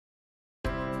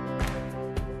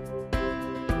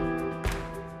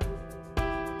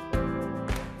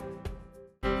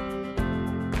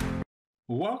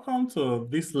Welcome to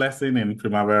this lesson in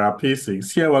Primavera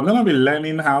P6. Here, we're going to be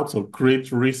learning how to create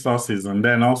resources and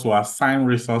then also assign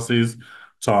resources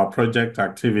to our project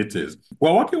activities.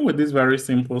 We're working with this very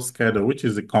simple schedule, which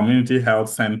is the Community Health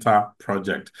Center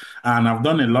project. And I've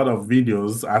done a lot of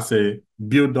videos as a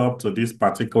build up to this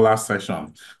particular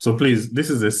session. So please,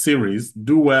 this is a series.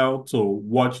 Do well to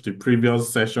watch the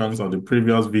previous sessions or the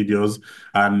previous videos,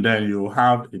 and then you'll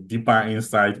have a deeper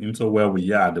insight into where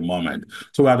we are at the moment.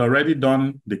 So we had already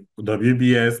done the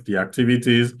WBS, the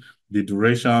activities, the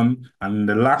duration, and in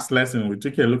the last lesson, we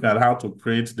took a look at how to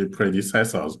create the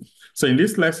predecessors. So in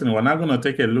this lesson, we're now going to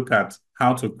take a look at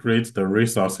how to create the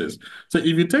resources. So if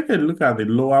you take a look at the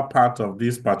lower part of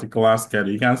this particular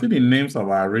schedule, you can see the names of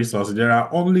our resources. There are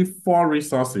only 4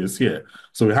 resources here.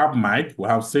 So we have Mike, we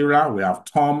have Sarah, we have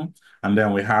Tom, and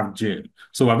then we have Jane.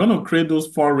 So we're going to create those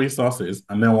 4 resources,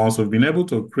 and then once we've been able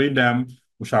to create them,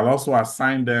 we shall also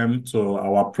assign them to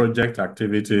our project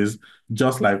activities,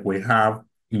 just like we have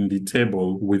in the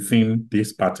table within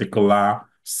this particular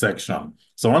section.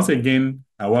 So once again,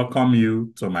 I welcome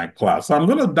you to my class. So I'm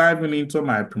going to dive into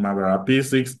my Primavera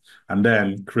P6 and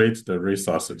then create the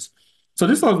resources. So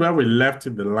this was where we left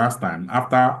it the last time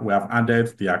after we have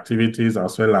added the activities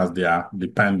as well as their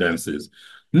dependencies.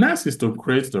 Next is to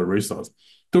create the resource.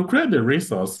 To create the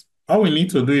resource, all we need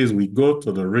to do is we go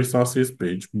to the resources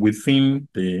page within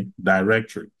the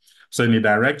directory. So in the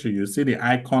directory, you see the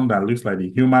icon that looks like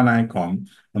the human icon,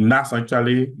 and that's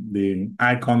actually the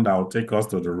icon that will take us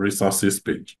to the resources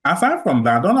page. Aside from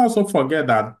that, don't also forget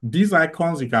that these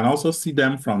icons, you can also see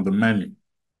them from the menu.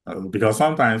 Because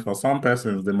sometimes for some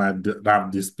persons, they might have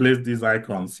displaced these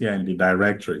icons here in the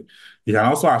directory. You can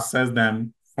also access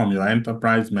them from your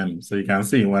enterprise menu. So you can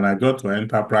see when I go to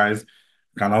enterprise,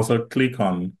 I can also click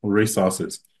on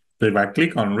resources. So if I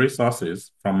click on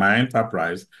resources from my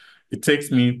enterprise, it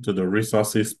takes me to the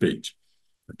resources page.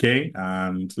 Okay,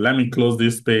 and let me close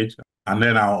this page, and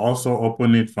then I'll also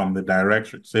open it from the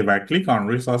directory. So if I click on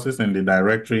resources in the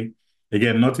directory,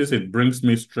 again, notice it brings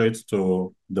me straight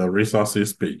to the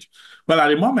resources page. Well, at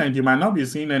the moment, you might not be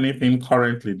seeing anything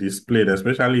currently displayed,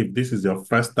 especially if this is your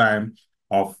first time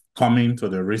of coming to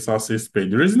the resources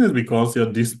page. The reason is because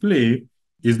your display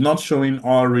is not showing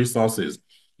all resources.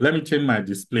 Let me change my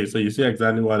display so you see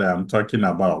exactly what I'm talking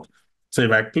about. So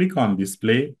if I click on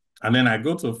display, and then I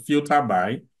go to filter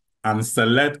by and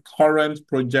select current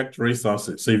project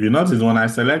resources. So if you notice, when I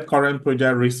select current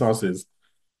project resources,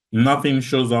 nothing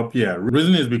shows up here.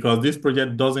 Reason is because this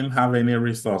project doesn't have any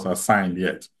resource assigned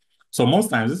yet. So most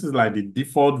times, this is like the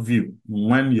default view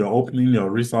when you're opening your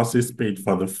resources page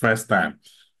for the first time.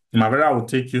 Primavera will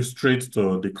take you straight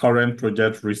to the current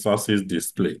project resources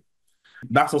display.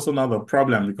 That's also not a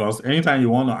problem because anytime you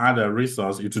want to add a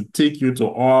resource, it will take you to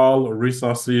all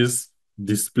resources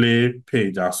display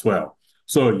page as well.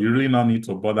 So you really don't need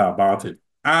to bother about it.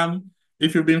 And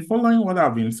if you've been following what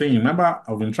I've been saying, remember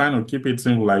I've been trying to keep it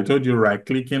simple. I told you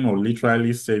right-clicking will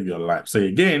literally save your life. So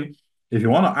again, if you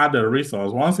want to add a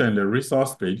resource, once you're in the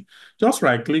resource page, just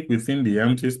right-click within the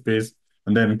empty space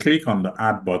and then click on the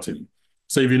add button.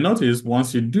 So if you notice,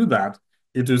 once you do that,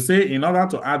 it will say in order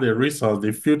to add a resource,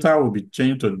 the filter will be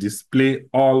changed to display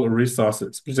all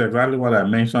resources, which is exactly what I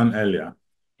mentioned earlier.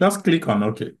 Just click on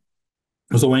OK.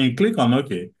 So when you click on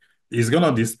OK, it's going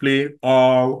to display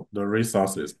all the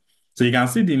resources. So you can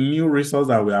see the new resource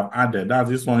that we have added. That's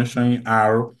this one showing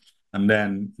arrow and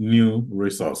then new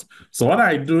resource. So what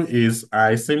I do is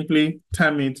I simply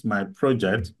terminate my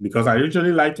project because I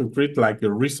usually like to create like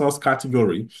a resource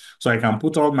category so I can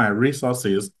put all my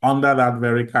resources under that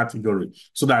very category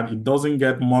so that it doesn't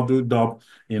get muddled up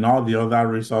in all the other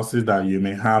resources that you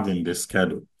may have in the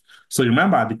schedule. So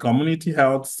remember the Community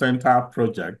Health Center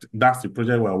project, that's the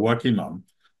project we're working on.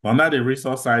 Under the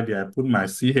resource ID, I put my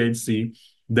CHC.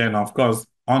 Then, of course,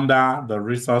 under the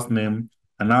resource name,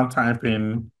 I now type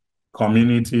in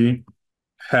Community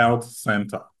Health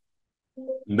Center.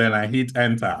 Then I hit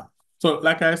enter. So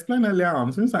like I explained earlier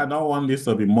on, since I don't want this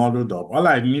to be modeled up, all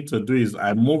I need to do is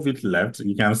I move it left.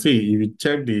 You can see if you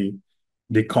check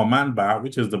the command bar,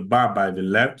 which is the bar by the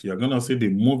left, you're going to see the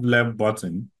move left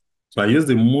button. So I use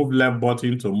the move left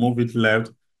button to move it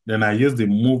left. Then I use the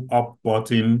move up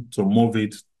button to move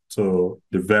it to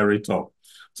the very top.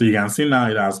 So you can see now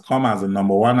it has come as the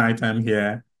 #1 item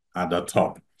here at the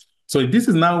top. So this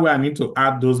is now where I need to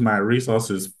add those my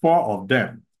resources, 4 of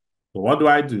them. So what do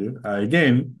I do?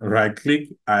 Again, right-click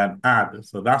and add.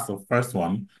 So that's the first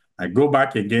one. I go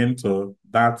back again to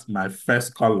that's my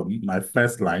first column, my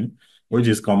first line, which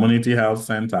is Community Health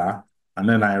Center. And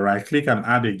then I right-click and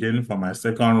add again for my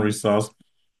second resource,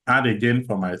 add again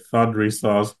for my third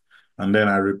resource, and then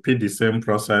I repeat the same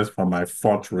process for my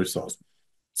fourth resource.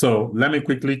 So let me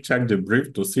quickly check the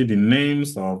brief to see the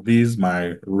names of these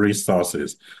my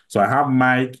resources. So I have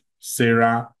Mike,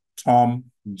 Sarah, Tom,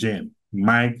 Jane.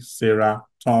 Mike, Sarah,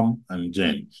 Tom, and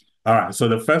Jane. All right, so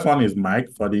the first one is Mike.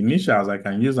 For the initials, I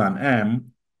can use an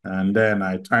M, and then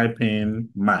I type in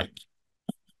Mike.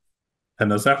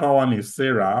 And the second one is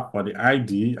Sarah. For the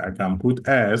ID, I can put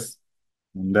S,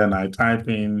 and then I type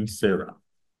in Sarah.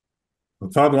 The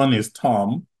third one is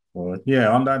Tom. So here,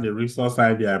 under the resource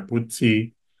ID, I put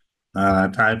T, and I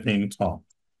type in Tom.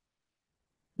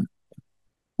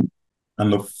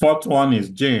 And the fourth one is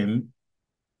Jane.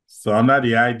 So under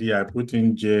the ID, I put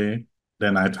in J,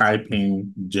 then I type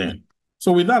in Jane.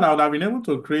 So with that, I would have been able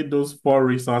to create those 4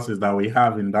 resources that we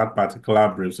have in that particular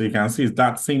brief. So you can see it's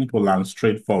that simple and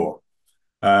straightforward.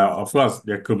 Of course,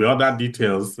 there could be other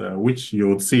details which you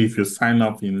would see if you sign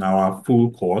up in our full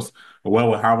course, where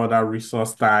we have other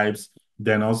resource types.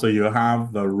 Then also you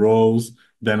have the roles.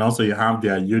 Then also you have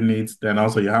their units. Then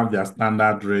also you have their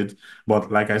standard rate.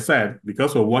 But like I said,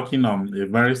 because we're working on a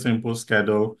very simple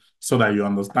schedule so that you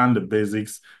understand the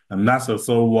basics, and that's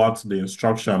also what the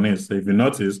instruction is. So if you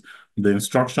notice, the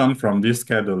instruction from this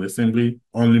schedule is simply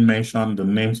only mention the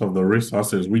names of the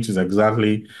resources, which is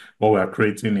exactly what we're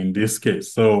creating in this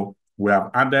case. So we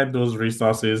have added those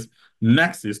resources.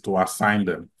 Next is to assign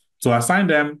them. To assign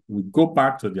them, we go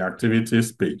back to the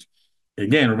activities page.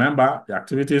 Again, remember, the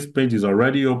activities page is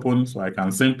already open, so I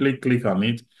can simply click on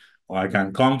it, or I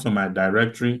can come to my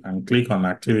directory and click on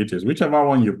activities, whichever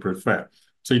one you prefer.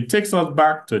 So it takes us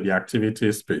back to the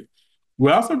activities page.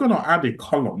 We're also going to add a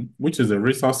column, which is a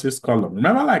resources column.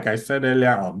 Remember, like I said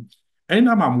earlier on,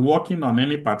 anytime I'm working on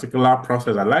any particular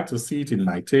process, I like to see it in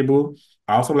my table.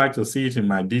 I also like to see it in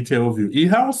my detail view. It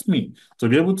helps me to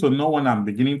be able to know when I'm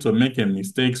beginning to make a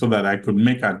mistake so that I could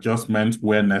make adjustments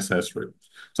where necessary.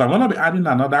 So I'm going to be adding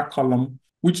another column,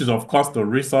 which is, of course, the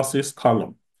resources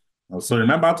column. So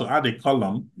remember to add a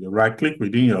column, you right-click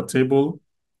within your table,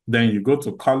 then you go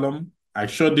to column. I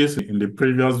showed this in the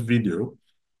previous video.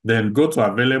 Then go to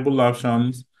available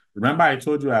options. Remember, I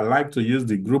told you I like to use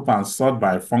the group and sort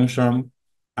by function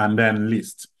and then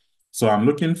list. So I'm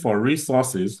looking for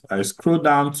resources. I scroll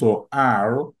down to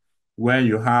R where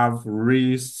you have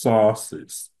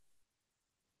resources.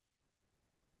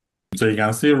 So you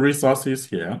can see resources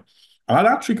here.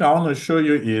 Another trick I want to show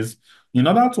you is in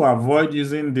order to avoid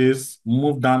using this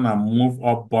move down and move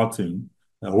up button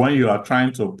when you are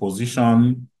trying to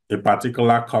position a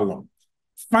particular column,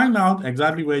 find out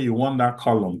exactly where you want that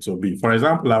column to be. For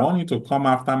example, I want you to come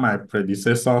after my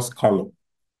predecessor's column.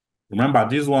 Remember,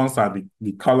 these ones are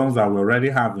the columns that we already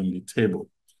have in the table.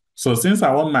 So since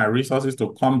I want my resources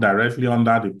to come directly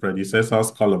under the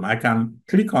predecessor's column, I can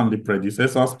click on the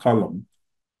predecessor's column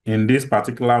in this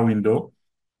particular window.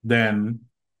 Then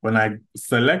when I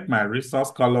select my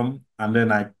resource column and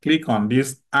then I click on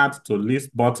this add to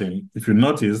list button, if you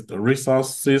notice the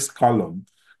resources column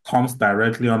comes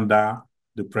directly under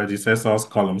the predecessors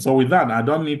column. So with that, I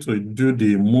don't need to do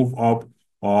the move up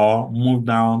or move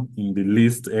down in the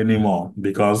list anymore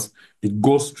because it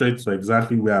goes straight to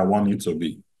exactly where I want it to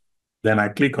be. Then I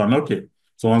click on OK.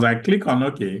 So once I click on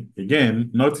OK, again,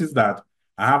 notice that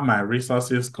I have my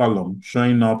resources column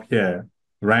showing up here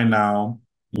right now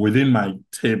within my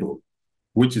table,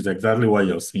 which is exactly what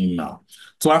you're seeing now.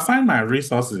 To assign my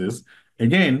resources,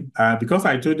 again, because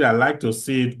I told you I like to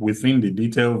see it within the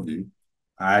detail view,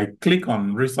 I click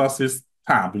on resources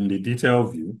tab in the detail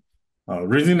view.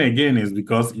 Reason again is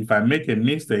because if I make a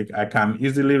mistake, I can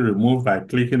easily remove by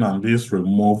clicking on this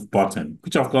remove button,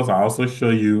 which of course I also show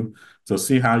you to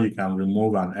see how you can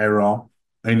remove an error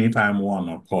anytime one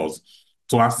occurs.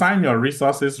 To assign your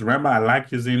resources, remember I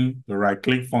like using the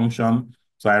right-click function.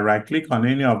 So I right-click on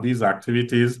any of these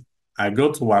activities, I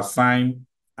go to assign,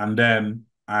 and then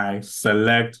I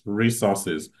select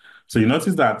resources. So you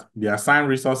notice that the assign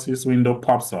resources window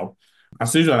pops up.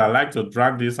 As usual, I like to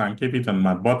drag this and keep it on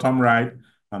my bottom right,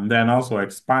 and then also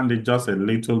expand it just a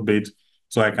little bit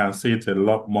so I can see it a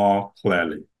lot more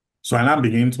clearly. So I now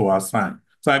begin to assign.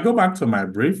 So I go back to my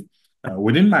brief.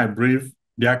 Within my brief,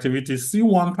 the activity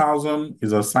C1000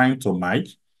 is assigned to Mike,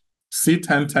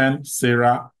 C1010,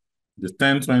 Sarah, the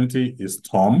 1020 is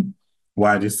Tom,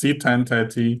 while the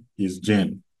C1030 is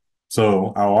Jane.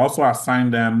 So I'll also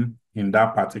assign them in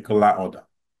that particular order.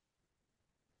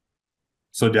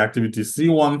 So the activity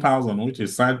C1000, which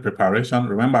is site preparation,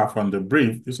 remember from the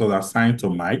brief, this was assigned to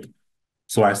Mike.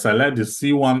 So I select the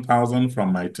C1000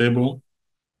 from my table.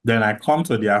 Then I come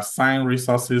to the assign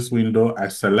resources window, I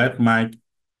select Mike,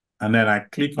 and then I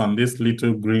click on this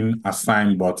little green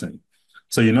assign button.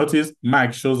 So you notice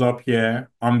Mike shows up here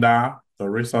under the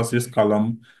resources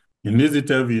column. In this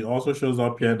detail view, it also shows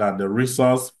up here that the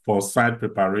resource for site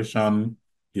preparation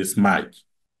is Mike.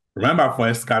 Remember, for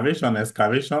excavation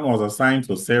was assigned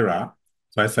to Sarah.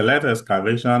 So I select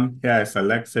excavation. Here I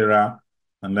select Sarah,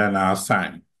 and then I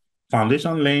assign.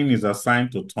 Foundation laying is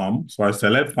assigned to Tom. So I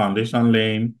select foundation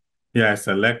laying. Here I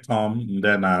select Tom, and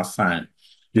then I assign.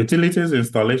 Utilities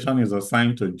installation is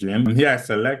assigned to Jane. And here I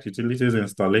select utilities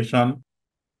installation.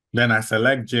 Then I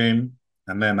select Jane,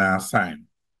 and then I assign.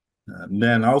 And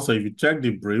then also, if you check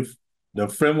the brief, the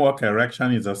framework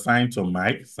erection is assigned to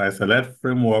Mike. So I select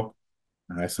framework,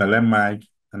 I select Mike,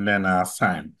 and then I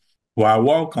assign. While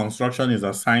wall construction is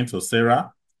assigned to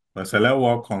Sarah, I select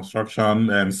wall construction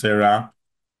and Sarah,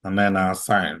 and then I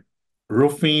assign.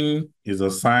 Roofing is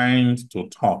assigned to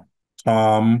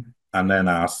Tom, and then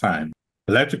I assign.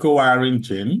 Electrical wiring,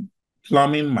 Jane.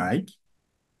 Plumbing, Mike.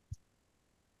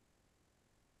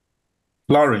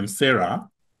 Flooring, Sarah.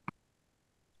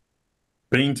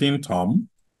 Painting, Tom.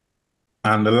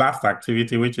 And the last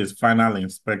activity, which is final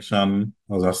inspection,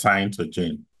 was assigned to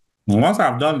Jane. Once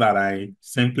I've done that, I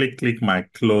simply click my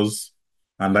close,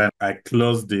 and then I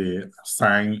close the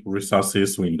assign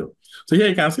resources window. So here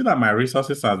you can see that my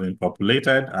resources have been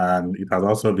populated and it has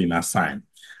also been assigned.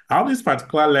 I hope this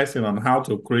particular lesson on how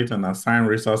to create and assign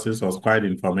resources was quite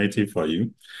informative for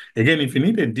you. Again, if you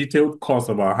need a detailed course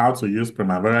about how to use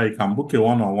Primavera, you can book a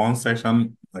one-on-one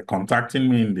session contacting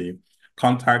me in the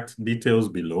contact details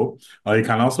below, or you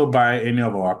can also buy any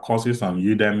of our courses on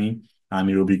Udemy, and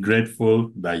you'll be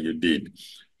grateful that you did.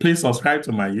 Please subscribe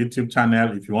to my YouTube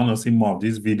channel if you want to see more of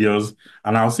these videos,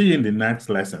 and I'll see you in the next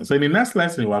lesson. So in the next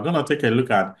lesson, we're going to take a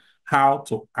look at how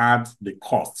to add the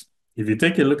cost. If you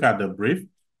take a look at the brief,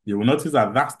 you will notice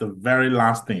that that's the very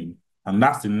last thing, and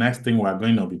that's the next thing we're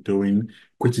going to be doing,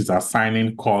 which is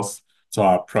assigning costs to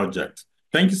our project.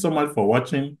 Thank you so much for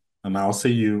watching, and I'll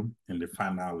see you in the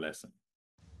final lesson.